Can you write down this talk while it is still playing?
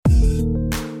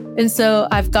And so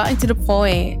I've gotten to the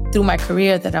point through my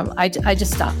career that I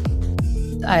just stopped.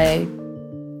 I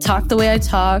talk the way I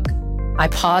talk. I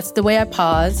pause the way I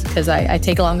pause because I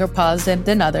take a longer pause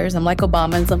than others. I'm like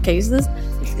Obama in some cases.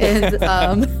 And,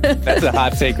 that's a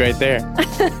hot take right there.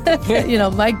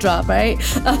 Mic drop, right?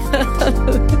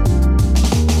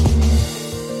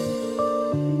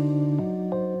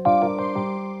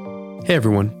 Hey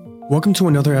everyone, welcome to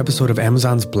another episode of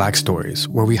Amazon's Black Stories,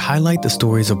 where we highlight the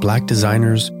stories of Black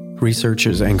designers,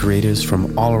 researchers, and creatives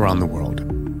from all around the world.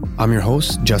 I'm your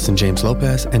host, Justin James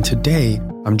Lopez, and today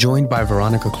I'm joined by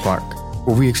Veronica Clarke,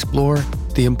 where we explore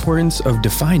the importance of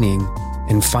defining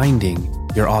and finding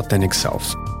your authentic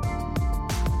self.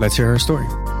 Let's hear her story.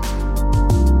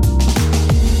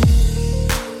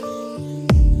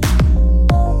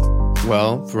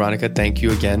 Well, Veronica, thank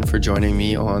you again for joining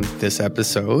me on this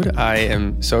episode. I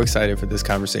am so excited for this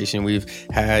conversation. We've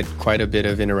had quite a bit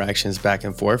of interactions back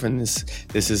and forth, and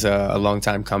this is a long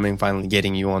time coming, finally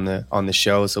getting you on the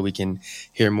show so we can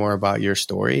hear more about your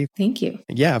story. Thank you.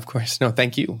 Yeah, of course. No,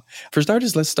 thank you. For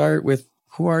starters, let's start with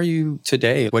who are you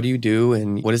today? What do you do,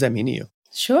 and what does that mean to you?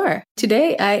 Sure.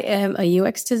 Today, I am a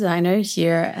UX designer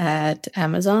here at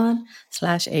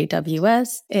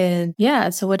Amazon/AWS. And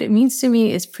yeah, so what it means to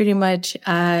me is pretty much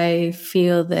I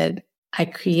feel that I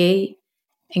create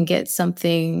and get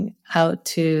something out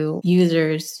to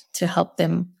users to help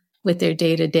them with their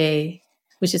day-to-day,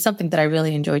 which is something that I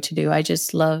really enjoy to do. I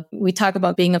just love, we talk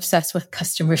about being obsessed with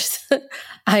customers.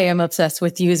 I am obsessed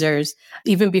with users,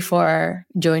 even before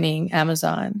joining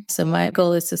Amazon. So my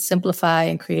goal is to simplify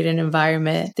and create an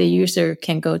environment the user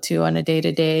can go to on a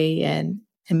day-to-day and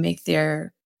make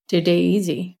their day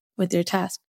easy with their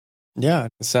task. Yeah,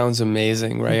 it sounds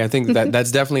amazing, right? I think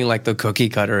that's definitely like the cookie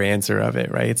cutter answer of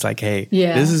it, right? It's like, hey,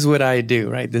 This is what I do,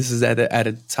 right? This is at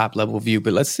a top level view.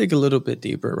 But let's dig a little bit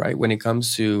deeper, right? When it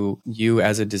comes to you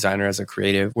as a designer, as a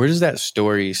creative, where does that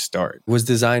story start? Was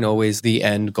design always the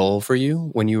end goal for you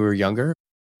when you were younger?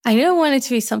 I knew I wanted to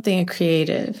be something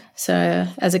creative. So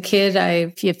as a kid,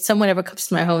 if someone ever comes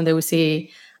to my home, they would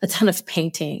see a ton of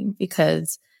painting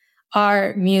because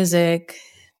art, music,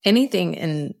 anything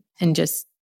in just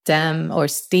STEM or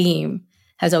STEAM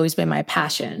has always been my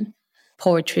passion.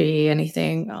 Poetry,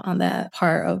 anything on that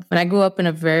part of. When I grew up in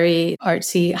a very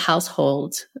artsy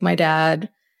household, my dad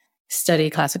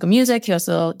studied classical music. He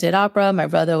also did opera. My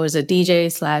brother was a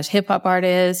DJ/hip hop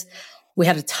artist. We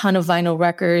had a ton of vinyl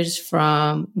records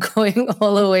from going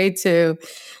all the way to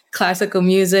classical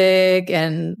music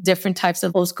and different types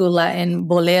of old school Latin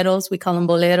boleros. We call them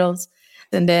boleros.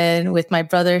 And then with my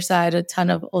brother's side, a ton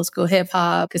of old school hip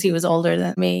hop because he was older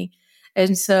than me.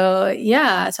 And so,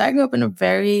 so I grew up in a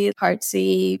very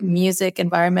artsy music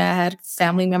environment. I had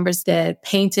family members that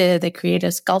painted, they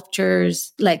created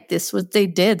sculptures. Like this was, they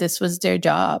did, this was their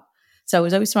job. So I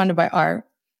was always surrounded by art.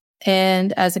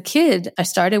 And as a kid, I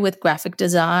started with graphic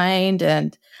design,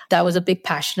 and that was a big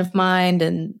passion of mine.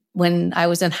 And when I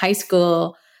was in high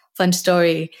school, fun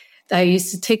story, I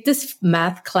used to take this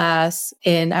math class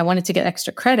and I wanted to get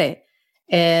extra credit.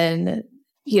 And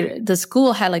the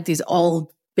school had like these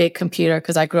old big computer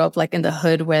because I grew up like in the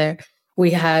hood where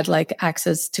we had like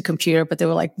access to computer, but they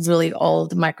were like really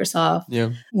old Microsoft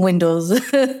Windows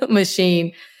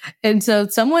machine. And so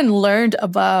someone learned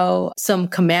about some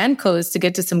command codes to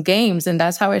get to some games. And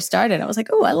that's how I started. I was like,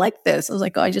 oh, I like this. I was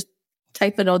like, oh, I just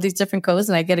type in all these different codes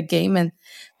and I get a game and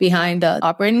behind the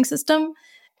operating system.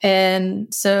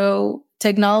 And so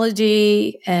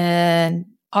technology and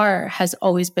art has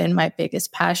always been my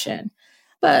biggest passion.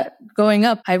 But growing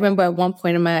up, I remember at one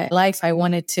point in my life, I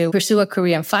wanted to pursue a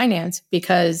career in finance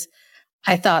because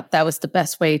I thought that was the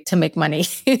best way to make money.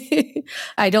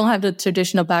 I don't have the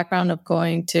traditional background of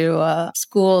going to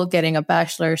school, getting a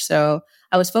bachelor. So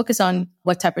I was focused on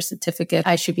what type of certificate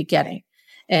I should be getting.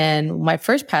 And my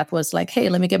first path was like, hey,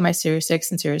 let me get my Series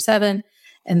 6 and Series 7.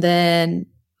 And then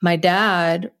my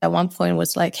dad at one point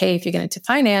was like, hey, if you get into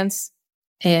finance,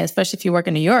 and especially if you work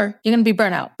in New York, you're going to be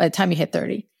burnt out by the time you hit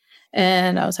 30.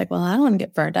 And I was like, well, I don't want to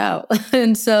get burned out.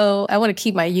 And so I want to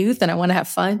keep my youth and I want to have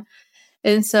fun.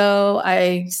 And so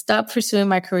I stopped pursuing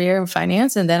my career in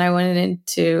finance. And then I went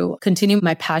into continue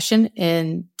my passion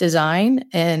in design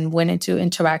and went into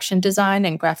interaction design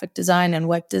and graphic design and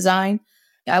web design.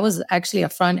 I was actually a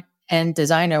front end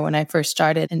designer when I first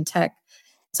started in tech.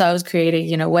 So I was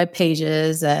creating, web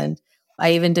pages, and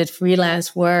I even did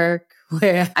freelance work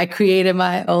where I created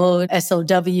my own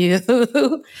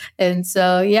SOW. And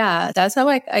so, that's how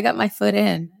I got my foot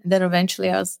in. And then eventually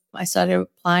I started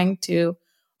applying to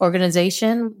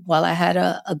organization while I had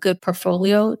a good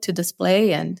portfolio to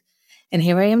display. And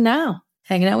here I am now.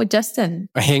 Hanging out with Justin.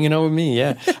 Hanging out with me,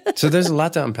 yeah. So there's a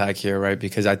lot to unpack here, right?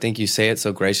 Because I think you say it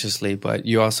so graciously, but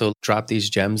you also drop these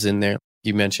gems in there.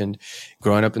 You mentioned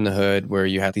growing up in the hood where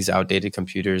you had these outdated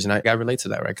computers. And I relate to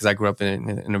that, right? Because I grew up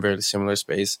in a very similar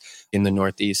space in the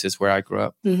Northeast is where I grew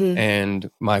up. Mm-hmm.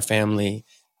 And my family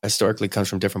historically comes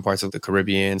from different parts of the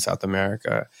Caribbean, South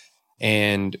America.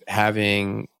 And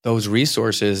having those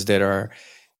resources that are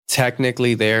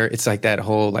technically there, it's like that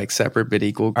whole like separate but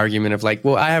equal argument of like,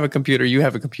 well, I have a computer, you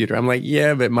have a computer. I'm like,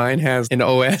 yeah, but mine has an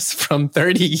OS from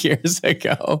 30 years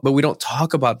ago. But we don't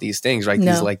talk about these things, right?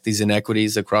 No. These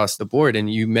inequities across the board.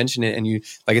 And you mention it and you,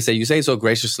 like I said, you say so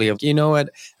graciously of, you know what?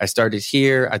 I started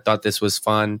here. I thought this was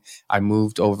fun. I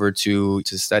moved over to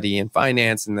study in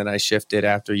finance. And then I shifted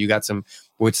after you got some,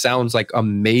 which sounds like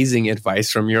amazing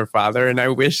advice from your father. And I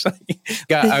wish,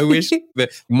 I wish that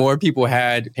more people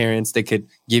had parents that could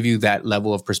give you that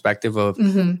level of perspective of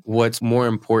what's more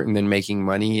important than making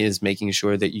money is making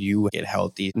sure that you get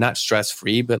healthy, not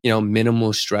stress-free, but,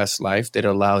 minimal stress life that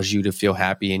allows you to feel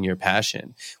happy in your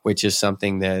passion, which is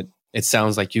something that it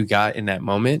sounds like you got in that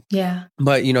moment. Yeah.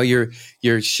 But,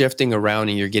 you're shifting around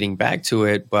and you're getting back to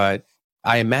it. But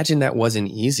I imagine that wasn't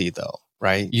easy though.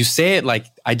 Right? You say it like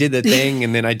I did the thing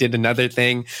and then I did another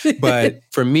thing. But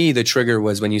for me, the trigger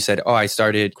was when you said, I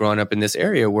started growing up in this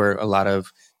area where a lot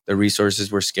of the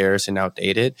resources were scarce and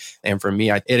outdated. And for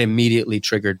me, it immediately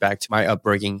triggered back to my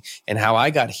upbringing and how I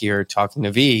got here talking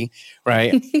to V,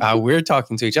 right? We're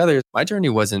talking to each other. My journey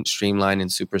wasn't streamlined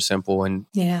and super simple. And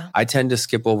I tend to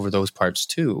skip over those parts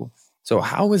too. So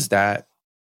how was that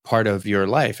part of your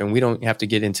life? And we don't have to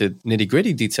get into nitty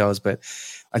gritty details, but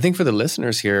I think for the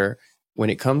listeners here, when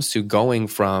it comes to going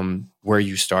from where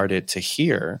you started to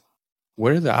here,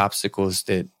 what are the obstacles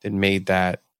that made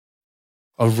that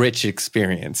a rich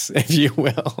experience, if you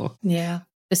will? Yeah.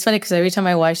 It's funny because every time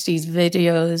I watch these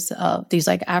videos of these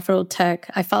like Afro tech,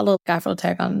 I follow Afro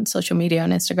tech on social media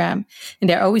on Instagram, and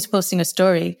they're always posting a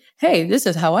story. Hey, this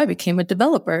is how I became a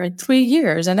developer in 3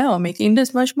 years, and now I'm making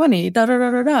this much money, da da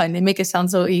da da da. And they make it sound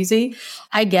so easy.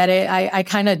 I get it. I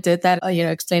kind of did that,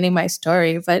 explaining my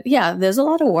story. But yeah, there's a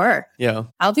lot of work. Yeah.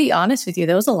 I'll be honest with you.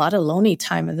 There was a lot of lonely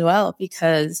time as well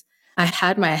because I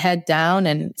had my head down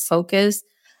and focused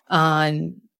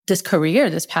on this career,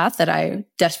 this path that I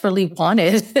desperately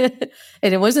wanted.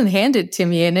 And it wasn't handed to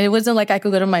me. And it wasn't like I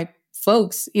could go to my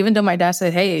folks, even though my dad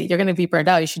said, hey, you're going to be burned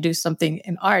out. You should do something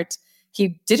in art.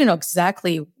 He didn't know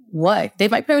exactly what.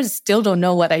 My parents still don't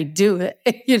know what I do.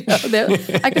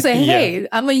 I could say, hey,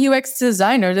 I'm a UX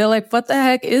designer. They're like, what the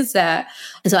heck is that?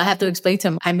 And so I have to explain to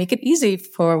them, I make it easy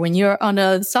for when you're on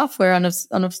a software, on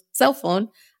a cell phone,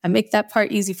 I make that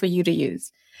part easy for you to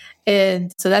use.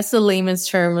 And so that's the layman's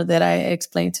term that I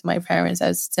explain to my parents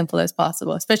as simple as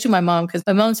possible, especially my mom, because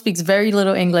my mom speaks very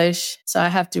little English. So I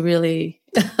have to really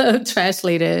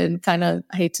translate it and kind of,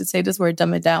 I hate to say this word,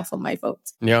 dumb it down for my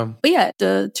folks. Yeah. But yeah,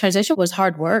 the transition was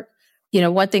hard work.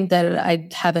 One thing that I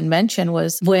haven't mentioned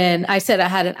was when I said I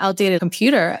had an outdated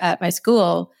computer at my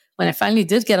school, when I finally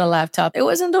did get a laptop, it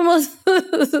wasn't the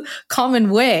most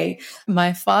common way.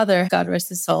 My father, God rest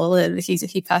his soul,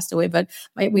 he passed away, but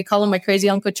we call him my crazy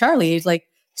Uncle Charlie.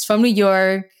 He's from New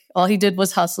York. All he did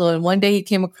was hustle. And one day he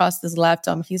came across this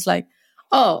laptop. He's like,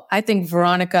 oh, I think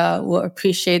Veronica will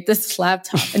appreciate this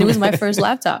laptop. And it was my first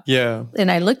laptop. Yeah.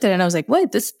 And I looked at it and I was like,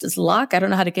 wait, this lock? I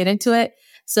don't know how to get into it.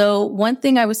 So one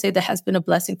thing I would say that has been a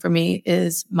blessing for me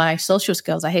is my social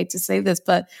skills. I hate to say this,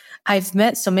 but I've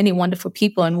met so many wonderful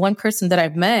people. And one person that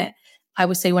I've met, I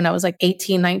would say when I was like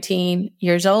 18, 19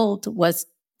 years old, was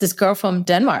this girl from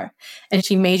Denmark. And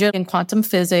she majored in quantum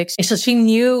physics. And so she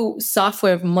knew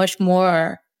software much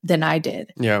more than I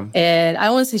did. Yeah. And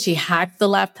I won't say she hacked the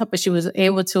laptop, but she was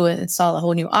able to install a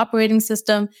whole new operating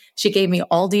system. She gave me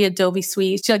all the Adobe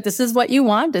suite. She's like, this is what you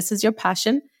want. This is your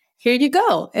passion. Here you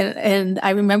go. And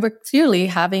I remember clearly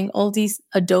having all these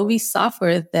Adobe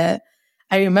software that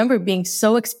I remember being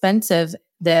so expensive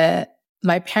that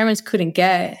my parents couldn't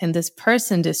get. And this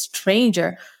person, this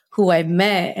stranger who I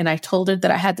met, and I told her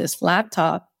that I had this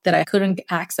laptop that I couldn't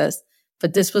access,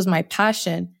 but this was my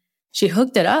passion. She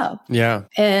hooked it up. Yeah.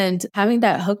 And having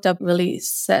that hooked up really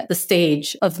set the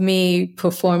stage of me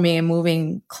performing and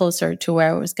moving closer to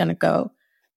where I was going to go.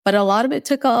 But a lot of it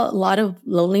took a lot of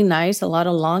lonely nights, a lot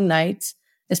of long nights,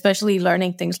 especially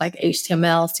learning things like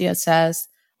HTML, CSS,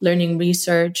 learning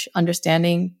research,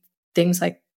 understanding things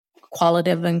like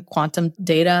qualitative and quantum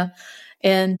data.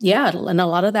 And a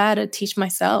lot of that I teach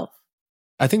myself.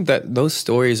 I think that those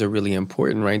stories are really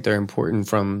important, right? They're important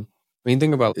from, when you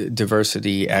think about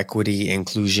diversity, equity,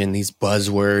 inclusion, these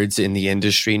buzzwords in the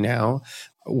industry now.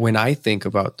 When I think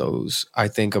about those, I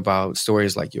think about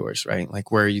stories like yours, right?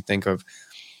 Like where you think of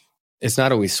it's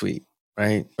not always sweet,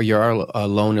 right? Or you're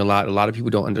alone a lot. A lot of people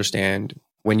don't understand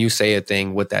when you say a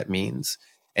thing, what that means.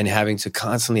 And having to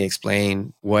constantly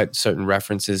explain what certain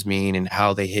references mean and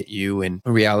how they hit you and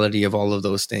the reality of all of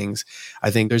those things.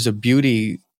 I think there's a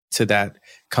beauty to that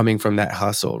coming from that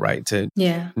hustle, right? To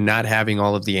not having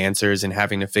all of the answers and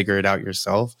having to figure it out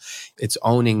yourself. It's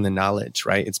owning the knowledge,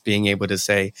 right? It's being able to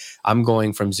say, I'm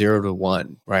going from 0 to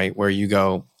 1, right? Where you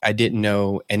go, I didn't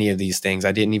know any of these things.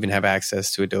 I didn't even have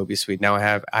access to Adobe Suite. Now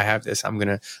I have this. I'm going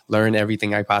to learn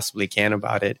everything I possibly can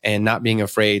about it, and not being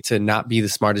afraid to not be the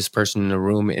smartest person in the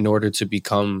room in order to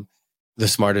become the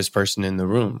smartest person in the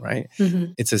room, right?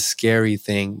 Mm-hmm. It's a scary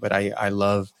thing, but I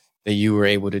love that you were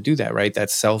able to do that, right?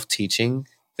 That self-teaching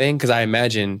thing. Because I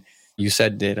imagine you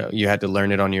said that you had to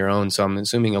learn it on your own. So I'm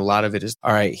assuming a lot of it is,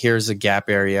 all right, here's a gap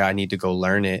area. I need to go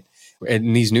learn it. And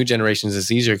in these new generations,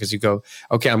 it's easier because you go,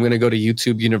 okay, I'm going to go to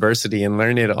YouTube University and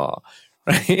learn it all,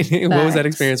 right? What was that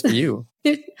experience for you?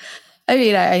 I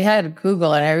mean, I had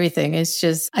Google and everything. It's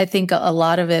just, I think a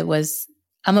lot of it was,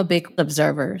 I'm a big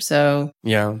observer. So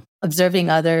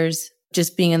observing others,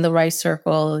 just being in the right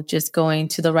circle, just going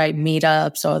to the right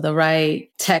meetups or the right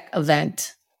tech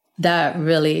event, that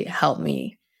really helped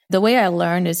me. The way I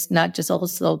learn is not just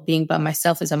also being by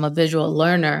myself, is I'm a visual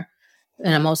learner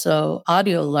and I'm also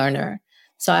audio learner.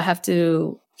 So I have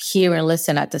to hear and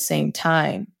listen at the same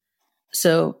time.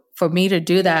 So for me to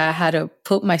do that, I had to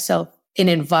put myself in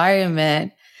an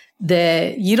environment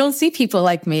that you don't see people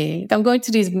like me. I'm going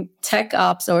to these tech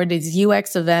ops or these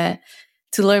UX event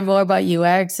to learn more about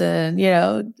UX. And,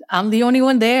 I'm the only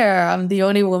one there. I'm the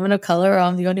only woman of color.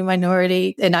 I'm the only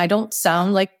minority. And I don't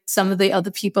sound like some of the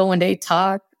other people when they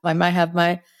talk. I might have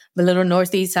my little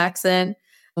Northeast accent,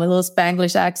 my little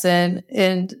Spanglish accent.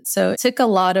 And so it took a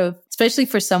lot of, especially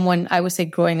for someone, I would say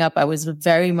growing up, I was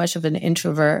very much of an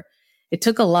introvert. It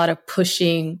took a lot of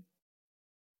pushing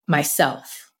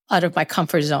myself out of my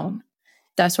comfort zone.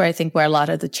 That's where I think where a lot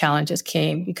of the challenges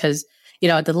came, because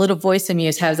the little voice in me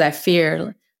has that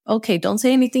fear. Okay, don't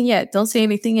say anything yet. Don't say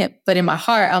anything yet. But in my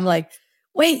heart, I'm like,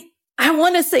 wait, I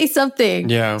want to say something.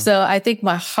 Yeah. So I think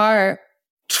my heart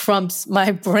trumps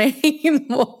my brain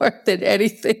more than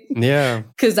anything. Yeah.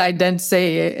 Because I then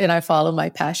say it and I follow my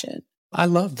passion. I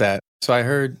love that. So I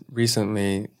heard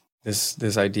recently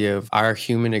this idea of our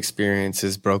human experience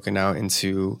is broken out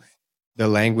into the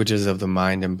languages of the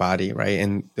mind and body, right?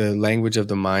 And the language of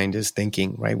the mind is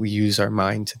thinking, right? We use our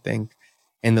mind to think.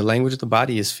 And the language of the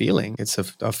body is feeling. It's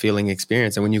a feeling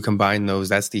experience. And when you combine those,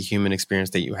 that's the human experience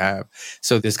that you have.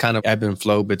 So this kind of ebb and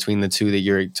flow between the two that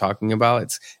you're talking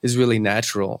about, it's really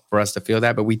natural for us to feel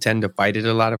that, but we tend to fight it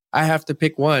a lot. I have to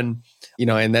pick one,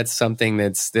 and that's something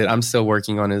that I'm still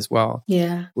working on as well.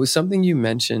 Yeah. Well, something you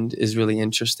mentioned is really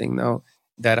interesting though.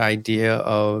 That idea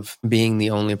of being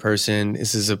the only person.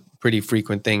 This is a pretty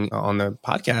frequent thing on the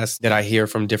podcast that I hear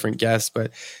from different guests, but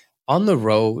on the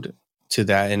road to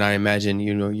that, and I imagine,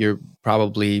 you're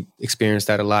probably experienced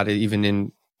that a lot, even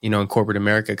in, in corporate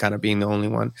America, kind of being the only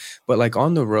one. But like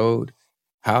on the road,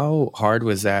 how hard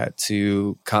was that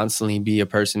to constantly be a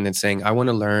person that's saying, I want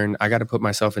to learn, I got to put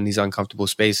myself in these uncomfortable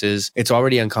spaces. It's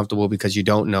already uncomfortable because you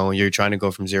don't know, you're trying to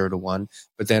go from 0 to 1.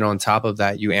 But then on top of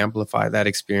that, you amplify that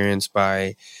experience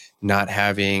by not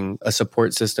having a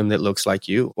support system that looks like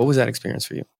you. What was that experience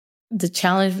for you? The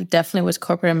challenge definitely was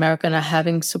corporate America not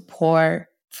having support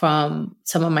from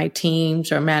some of my teams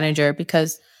or manager,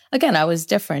 because again, I was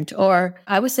different. Or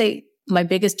I would say my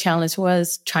biggest challenge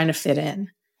was trying to fit in,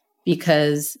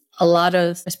 because a lot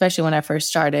of, especially when I first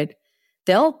started,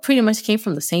 they all pretty much came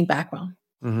from the same background.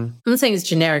 Mm-hmm. I'm not saying it's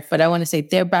generic, but I want to say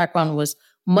their background was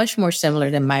much more similar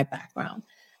than my background.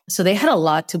 So they had a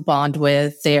lot to bond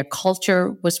with. Their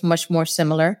culture was much more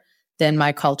similar than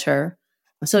my culture.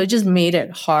 So it just made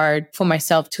it hard for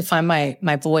myself to find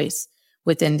my voice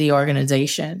within the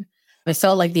organization. I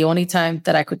felt like the only time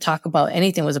that I could talk about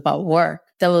anything was about work.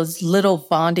 Those little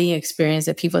bonding experience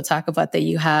that people talk about that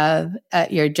you have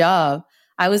at your job,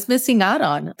 I was missing out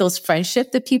on. Those friendships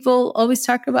that people always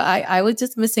talk about, I was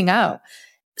just missing out.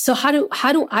 So how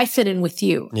do I fit in with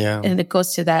you? Yeah. And it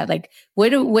goes to that, like,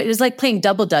 it's like playing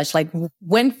double dutch. Like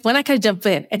when I can jump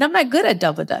in, and I'm not good at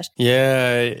double dutch.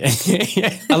 Yeah.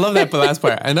 I love that last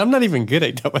part. And I'm not even good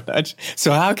at double dutch.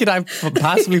 So how could I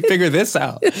possibly figure this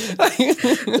out?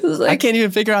 I can't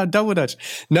even figure out double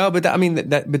dutch. No, but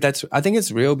that's, I think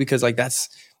it's real, because like that's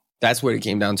what it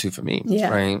came down to for me,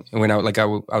 right? And when I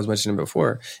was mentioning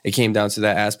before, it came down to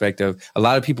that aspect of a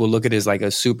lot of people look at it as like a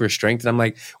super strength. And I'm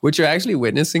like, what you're actually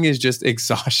witnessing is just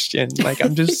exhaustion. Like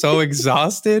I'm just so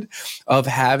exhausted of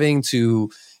having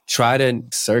to try to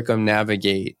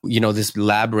circumnavigate, this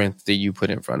labyrinth that you put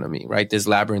in front of me, right? This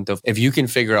labyrinth of, if you can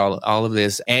figure out all of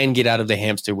this and get out of the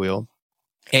hamster wheel,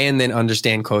 and then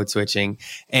understand code switching,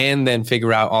 and then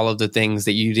figure out all of the things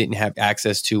that you didn't have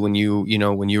access to when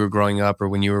when you were growing up, or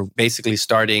when you were basically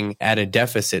starting at a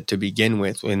deficit to begin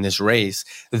with in this race,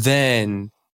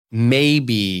 then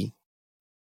maybe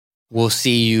we'll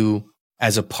see you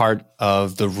as a part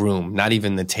of the room, not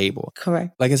even the table.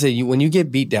 Correct. Like I said, when you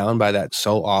get beat down by that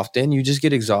so often, you just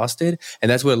get exhausted.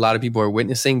 And that's what a lot of people are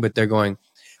witnessing, but they're going,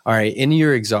 all right, in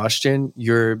your exhaustion,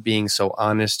 you're being so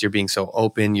honest, you're being so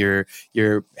open, you're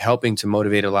helping to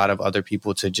motivate a lot of other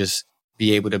people to just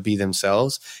be able to be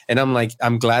themselves. And I'm like,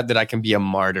 I'm glad that I can be a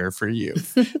martyr for you.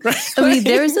 Right? I mean,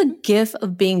 there's a gift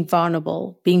of being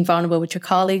vulnerable with your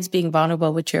colleagues, being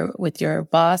vulnerable with your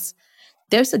boss.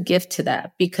 There's a gift to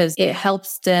that because it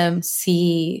helps them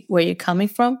see where you're coming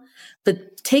from.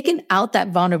 But taking out that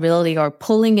vulnerability or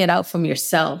pulling it out from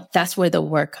yourself, that's where the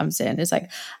work comes in. It's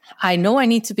like, I know I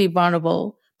need to be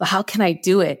vulnerable, but how can I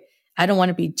do it? I don't want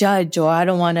to be judged, or I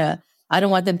don't want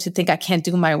them to think I can't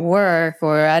do my work,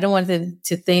 or I don't want them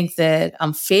to think that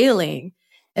I'm failing,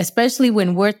 especially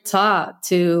when we're taught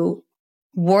to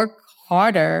work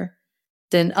harder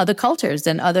than other cultures,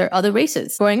 than other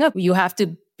races. Growing up, you have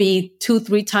to be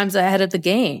 2-3 times ahead of the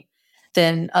game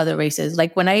than other races.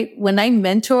 Like when I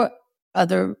mentor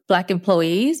other Black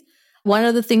employees, one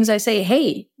of the things I say,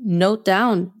 hey, note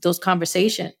down those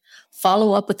conversations.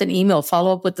 Follow up with an email,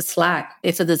 follow up with the Slack.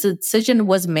 If the decision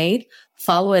was made,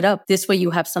 follow it up. This way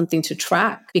you have something to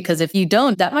track. Because if you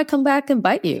don't, that might come back and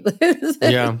bite you.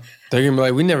 Yeah. They're gonna be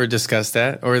like, we never discussed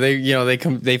that. Or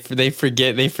they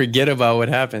forget about what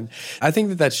happened. I think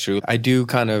that that's true. I do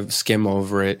kind of skim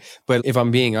over it. But if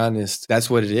I'm being honest, that's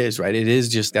what it is, right? It is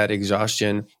just that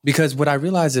exhaustion. Because what I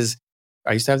realize is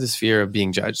I used to have this fear of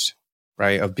being judged,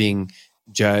 right? Of being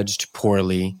judged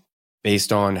poorly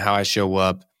based on how I show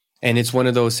up. And it's one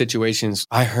of those situations.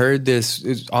 I heard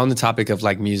this on the topic of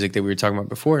like music that we were talking about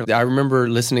before. I remember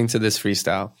listening to this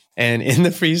freestyle, and in the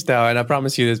freestyle, and I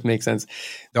promise you this makes sense,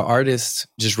 the artist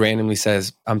just randomly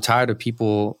says, I'm tired of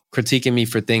people critiquing me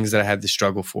for things that I had to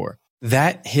struggle for.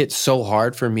 That hit so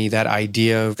hard for me, that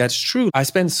idea of that's true. I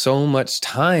spend so much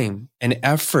time and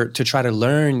effort to try to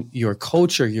learn your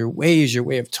culture, your ways, your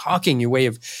way of talking, your way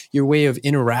of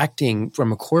interacting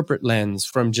from a corporate lens,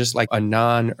 from just like a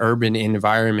non-urban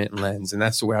environment lens. And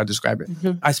that's the way I describe it.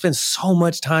 Mm-hmm. I spend so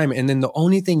much time, and then the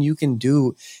only thing you can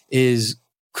do is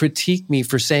critique me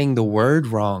for saying the word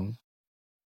wrong.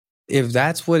 If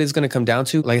that's what it's going to come down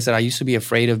to, like I said, I used to be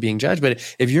afraid of being judged, but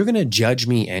if you're going to judge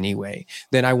me anyway,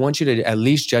 then I want you to at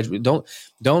least judge me.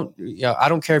 I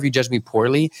don't care if you judge me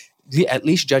poorly, at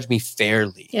least judge me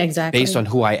fairly. Yeah, exactly. Based on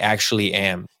who I actually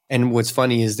am. And what's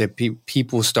funny is that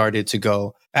people started to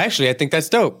go, actually, I think that's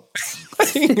dope.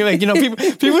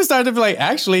 People started to be like,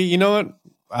 actually, you know what?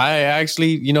 I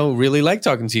actually, really like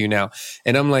talking to you now.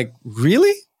 And I'm like,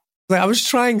 really? Like, I was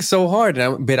trying so hard.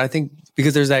 But I think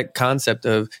because there's that concept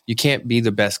of you can't be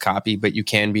the best copy, but you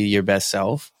can be your best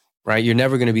self, right? You're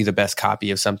never going to be the best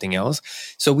copy of something else.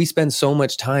 So we spend so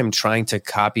much time trying to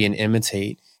copy and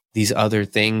imitate these other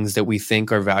things that we think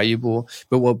are valuable.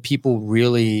 But what people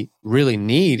really, really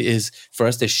need is for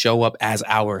us to show up as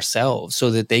ourselves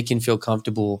so that they can feel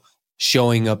comfortable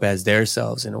showing up as their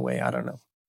selves in a way. I don't know.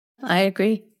 I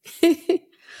agree.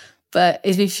 But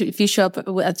if you show up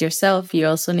as yourself, you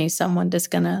also need someone that's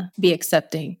going to be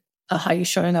accepting of how you're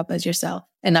showing up as yourself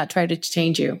and not try to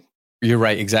change you. You're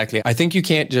right. Exactly. I think you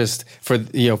can't just for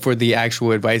the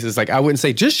actual advice, it's like, I wouldn't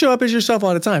say just show up as yourself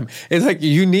all the time. It's like,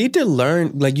 you need to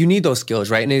learn, like you need those skills,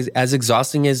 right? And as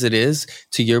exhausting as it is,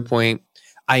 to your point,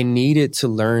 I needed to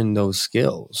learn those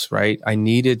skills, right? I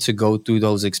needed to go through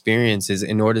those experiences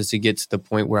in order to get to the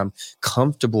point where I'm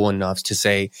comfortable enough to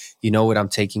say, you know what, I'm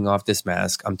taking off this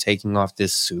mask, I'm taking off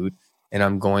this suit, and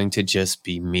I'm going to just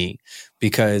be me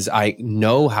because I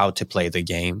know how to play the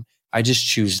game. I just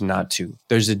choose not to.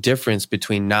 There's a difference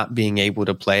between not being able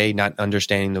to play, not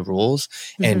understanding the rules,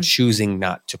 and choosing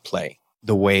not to play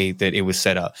the way that it was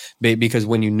set up. Because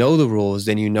when you know the rules,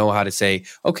 then you know how to say,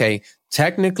 okay,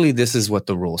 technically this is what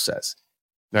the rule says,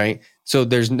 right? So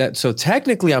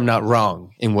technically I'm not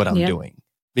wrong in what I'm doing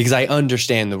because I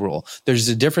understand the rule. There's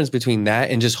a difference between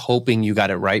that and just hoping you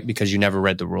got it right because you never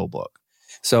read the rule book.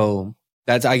 So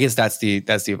I guess that's the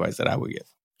advice that I would give.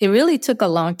 It really took a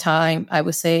long time, I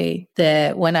would say,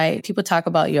 that when people talk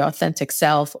about your authentic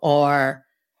self, or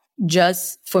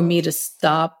just for me to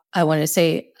stop, I want to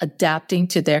say, adapting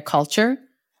to their culture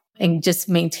and just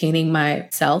maintaining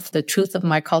myself, the truth of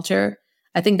my culture.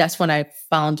 I think that's when I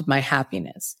found my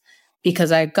happiness,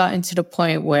 because I got into the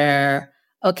point where,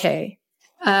 okay,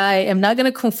 I am not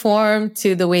going to conform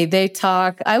to the way they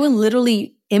talk. I will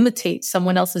literally imitate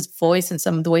someone else's voice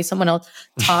and the way someone else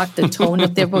talked, the tone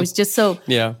of their voice, just so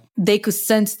they could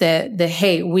sense that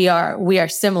hey, we are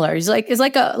similar. It's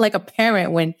like a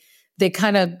parent when they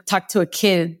kind of talk to a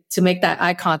kid to make that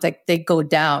eye contact, they go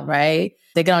down, right?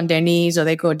 They get on their knees or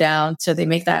they go down. So they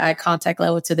make that eye contact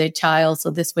level to their child.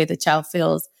 So this way the child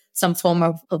feels some form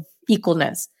of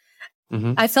equalness.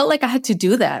 Mm-hmm. I felt like I had to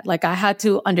do that. Like I had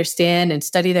to understand and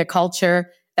study their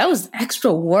culture. That was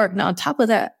extra work. Now, on top of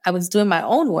that, I was doing my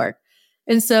own work.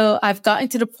 And so I've gotten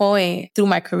to the point through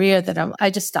my career that I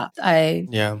just stopped. I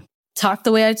talk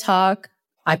the way I talk.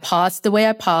 I pause the way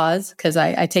I pause because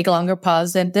I take a longer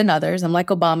pause than others. I'm like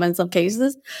Obama in some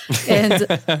cases. And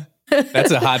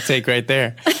that's a hot take right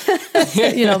there.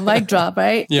 Mic drop,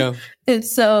 right? Yeah. And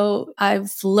so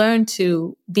I've learned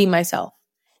to be myself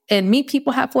and meet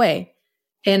people halfway.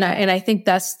 And I think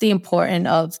that's the importance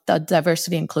of the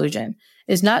diversity inclusion.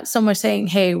 It's not someone saying,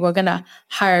 hey, we're going to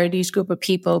hire these group of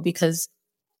people because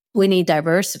we need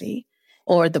diversity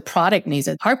or the product needs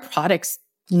it. Our products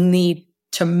need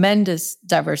tremendous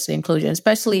diversity inclusion,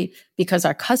 especially because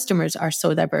our customers are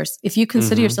so diverse. If you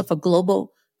consider yourself a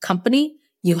global company,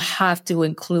 you have to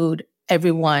include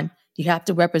everyone. You have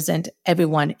to represent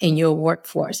everyone in your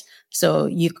workforce. So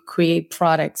you create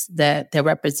products that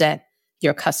represent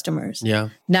your customers. Yeah.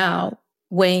 Now,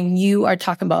 when you are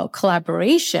talking about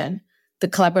collaboration, the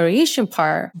collaboration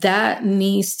part, that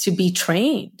needs to be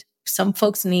trained. Some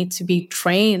folks need to be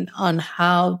trained on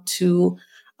how to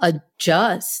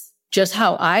adjust, just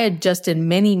how I adjusted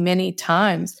many, many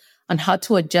times on how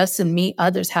to adjust and meet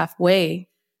others halfway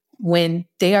when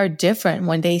they are different,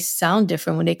 when they sound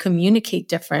different, when they communicate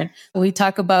different. We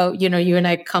talk about, you and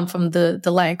I come from the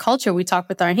Latin culture. We talk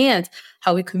with our hands,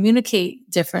 how we communicate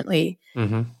differently.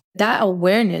 Mm-hmm. That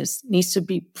awareness needs to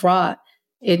be brought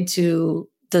into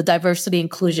the diversity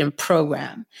inclusion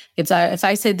program. If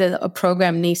I say that a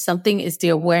program needs something, it's the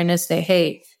awareness that,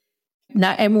 hey,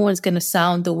 not everyone's going to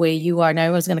sound the way you are. Not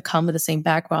everyone's going to come with the same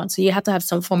background. So you have to have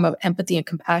some form of empathy and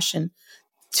compassion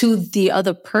to the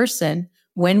other person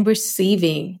when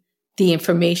receiving the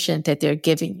information that they're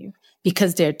giving you,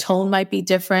 because their tone might be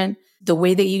different. The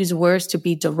way they use words to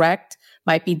be direct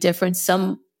might be different.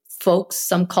 Some folks,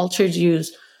 some cultures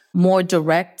use more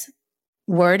direct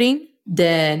wording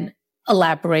than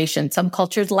elaboration. Some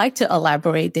cultures like to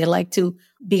elaborate. They like to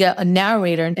be a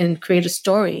narrator and create a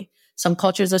story. Some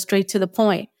cultures are straight to the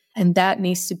point, and that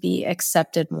needs to be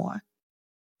accepted more.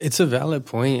 It's a valid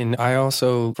point. And I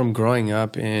also, from growing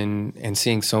up and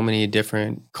seeing so many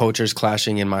different cultures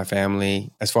clashing in my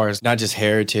family, as far as not just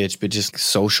heritage, but just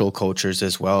social cultures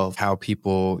as well, of how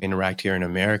people interact here in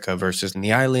America versus in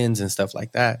the islands and stuff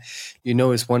like that.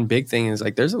 It's one big thing is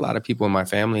like, there's a lot of people in my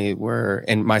family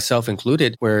and myself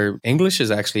included, where English is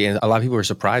actually, and a lot of people are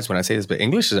surprised when I say this, but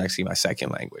English is actually my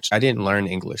second language. I didn't learn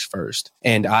English first.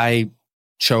 And I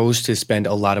chose to spend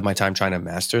a lot of my time trying to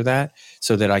master that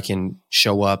so that I can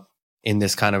show up in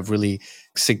this kind of really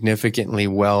significantly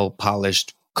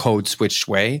well-polished code switched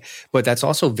way. But that's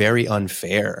also very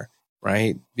unfair,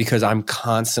 right? Because I'm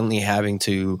constantly having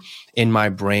to, in my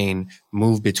brain,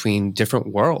 move between different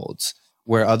worlds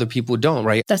where other people don't,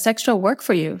 right? That's extra work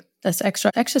for you. That's extra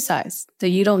exercise that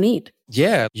you don't need.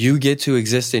 Yeah, you get to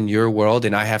exist in your world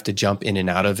and I have to jump in and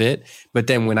out of it. But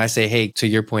then when I say, hey, to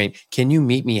your point, can you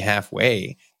meet me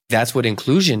halfway? That's what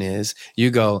inclusion is.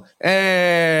 You go,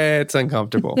 it's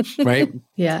uncomfortable, right?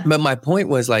 Yeah. But my point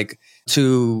was like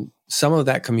to some of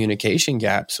that communication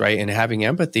gaps, right? And having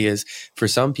empathy is for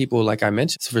some people, like I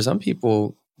mentioned, for some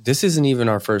people, this isn't even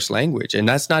our first language. And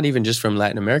that's not even just from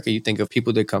Latin America. You think of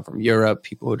people that come from Europe,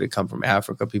 people that come from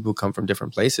Africa, people who come from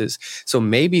different places. So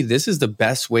maybe this is the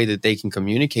best way that they can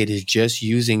communicate is just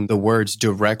using the words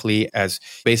directly, as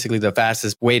basically the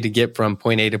fastest way to get from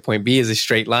point A to point B is a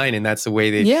straight line. And that's the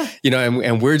way that,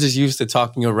 and we're just used to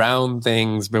talking around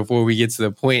things before we get to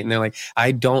the point. And they're like,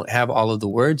 I don't have all of the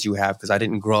words you have because I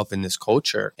didn't grow up in this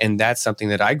culture. And that's something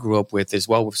that I grew up with as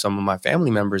well with some of my family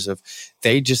members of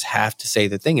they just have to say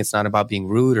the thing. It's not about being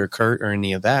rude or curt or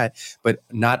any of that, but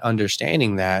not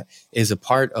understanding that is a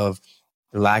part of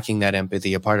lacking that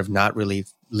empathy, a part of not really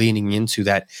leaning into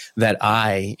that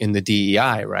I in the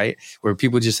DEI, right? Where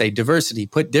people just say diversity,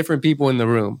 put different people in the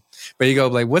room. But you go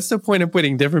like, what's the point of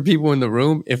putting different people in the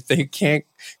room if they can't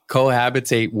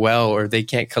cohabitate well or they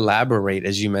can't collaborate,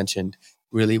 as you mentioned,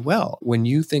 really well? When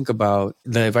you think about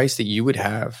the advice that you would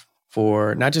have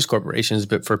for not just corporations,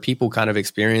 but for people kind of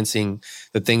experiencing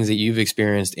the things that you've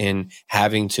experienced in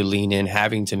having to lean in,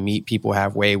 having to meet people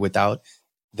halfway without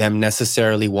them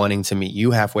necessarily wanting to meet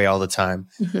you halfway all the time.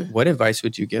 Mm-hmm. What advice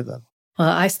would you give them? Well,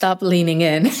 I stopped leaning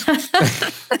in.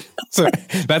 So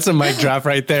that's a mic drop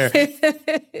right there.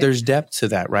 There's depth to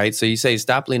that, right? So you say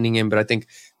stop leaning in, but I think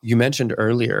you mentioned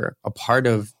earlier, a part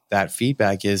of that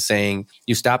feedback is saying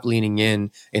you stop leaning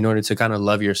in order to kind of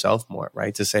love yourself more,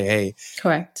 right? To say, hey,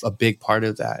 correct. A big part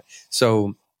of that.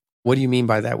 So what do you mean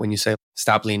by that when you say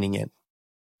stop leaning in?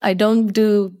 I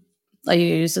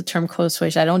use the term code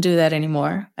switch. I don't do that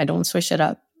anymore. I don't switch it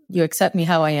up. You accept me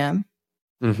how I am.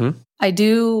 Mm-hmm. I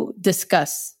do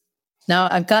discuss. Now,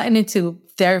 I've gotten into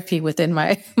therapy within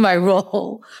my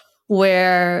role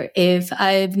where if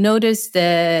I've noticed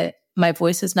that my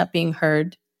voice is not being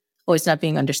heard or it's not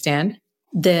being understood,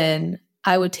 then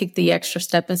I would take the extra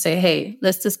step and say, hey,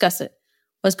 let's discuss it.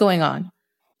 What's going on?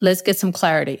 Let's get some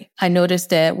clarity. I noticed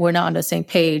that we're not on the same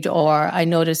page, or I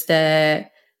noticed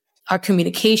that our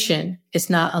communication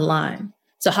is not aligned.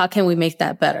 So how can we make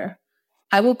that better?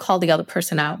 I will call the other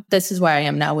person out. This is where I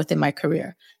am now within my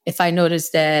career. If I notice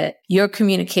that your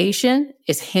communication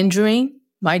is hindering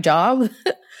my job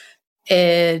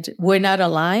and we're not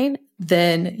aligned,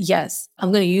 then yes,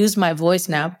 I'm going to use my voice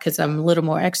now because I'm a little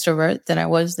more extrovert than I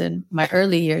was in my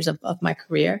early years of my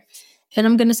career. And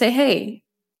I'm going to say, hey,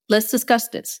 let's discuss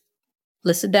this.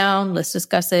 Let's sit down. Let's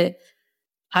discuss it.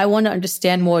 I want to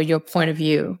understand more your point of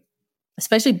view,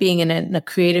 especially being in a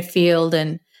creative field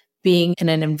and being in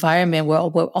an environment where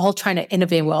we're all trying to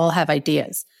innovate, we all have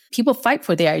ideas. People fight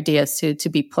for their ideas to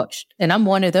be pushed. And I'm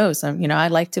one of those. I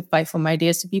like to fight for my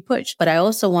ideas to be pushed. But I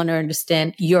also want to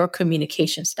understand your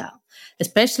communication style,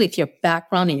 especially if your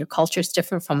background and your culture is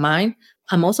different from mine.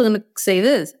 I'm also going to say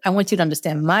this. I want you to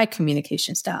understand my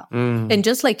communication style. And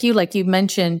just like you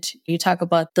mentioned, you talk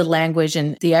about the language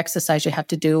and the exercise you have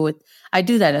to do with, I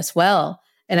do that as well.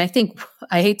 And I think,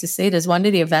 I hate to say this, one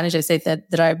of the advantages I say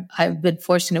that I've been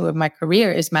fortunate with my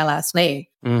career is my last name,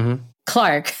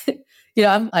 Clarke.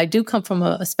 I do come from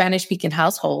a Spanish-speaking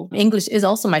household. English is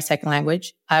also my second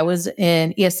language. I was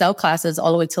in ESL classes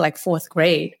all the way to like 4th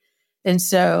grade. And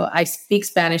so I speak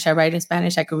Spanish, I write in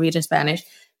Spanish, I can read in Spanish,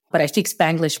 but I speak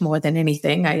Spanglish more than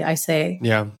anything, I say.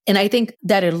 Yeah. And I think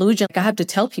that illusion, I have to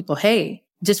tell people, hey,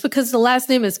 just because the last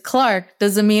name is Clarke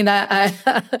doesn't mean I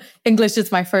English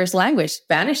is my first language.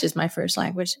 Spanish is my first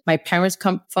language. My parents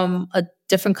come from a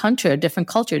different country, a different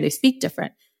culture. They speak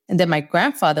different. And then my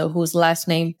grandfather, whose last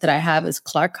name that I have is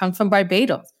Clarke, comes from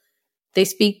Barbados. They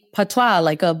speak patois,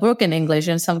 like a broken English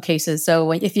in some cases.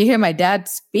 So if you hear my dad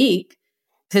speak,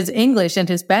 his English and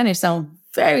his Spanish sound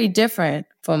very different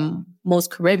from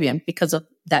most Caribbean because of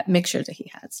that mixture that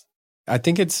he has. I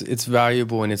think it's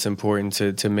valuable and it's important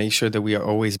to make sure that we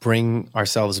always bring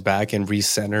ourselves back and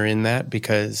recenter in that,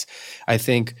 because I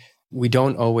think we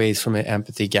don't always, from an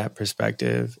empathy gap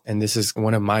perspective, and this is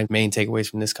one of my main takeaways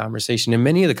from this conversation and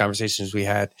many of the conversations we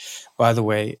had, by the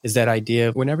way, is that idea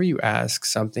of whenever you ask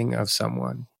something of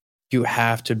someone, you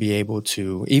have to be able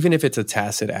to, even if it's a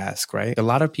tacit ask, right? A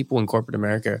lot of people in corporate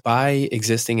America, by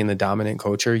existing in the dominant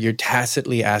culture, you're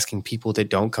tacitly asking people that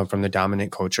don't come from the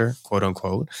dominant culture, quote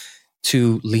unquote,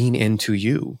 to lean into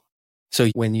you. So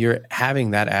when you're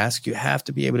having that ask, you have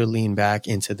to be able to lean back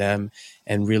into them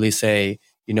and really say,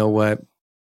 you know what?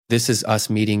 This is us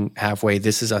meeting halfway.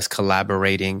 This is us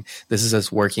collaborating. This is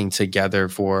us working together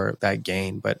for that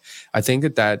gain. But I think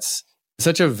that that's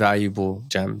such a valuable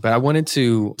gem. But I wanted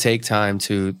to take time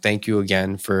to thank you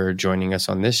again for joining us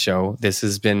on this show. This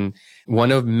has been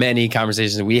one of many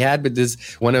conversations that we had, but this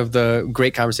is one of the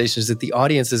great conversations that the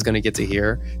audience is going to get to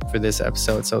hear for this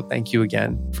episode. So thank you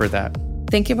again for that.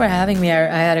 Thank you for having me. I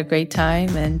had a great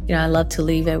time. And I love to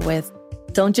leave it with,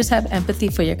 don't just have empathy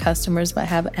for your customers, but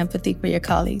have empathy for your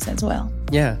colleagues as well.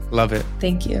 Yeah, love it.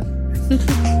 Thank you.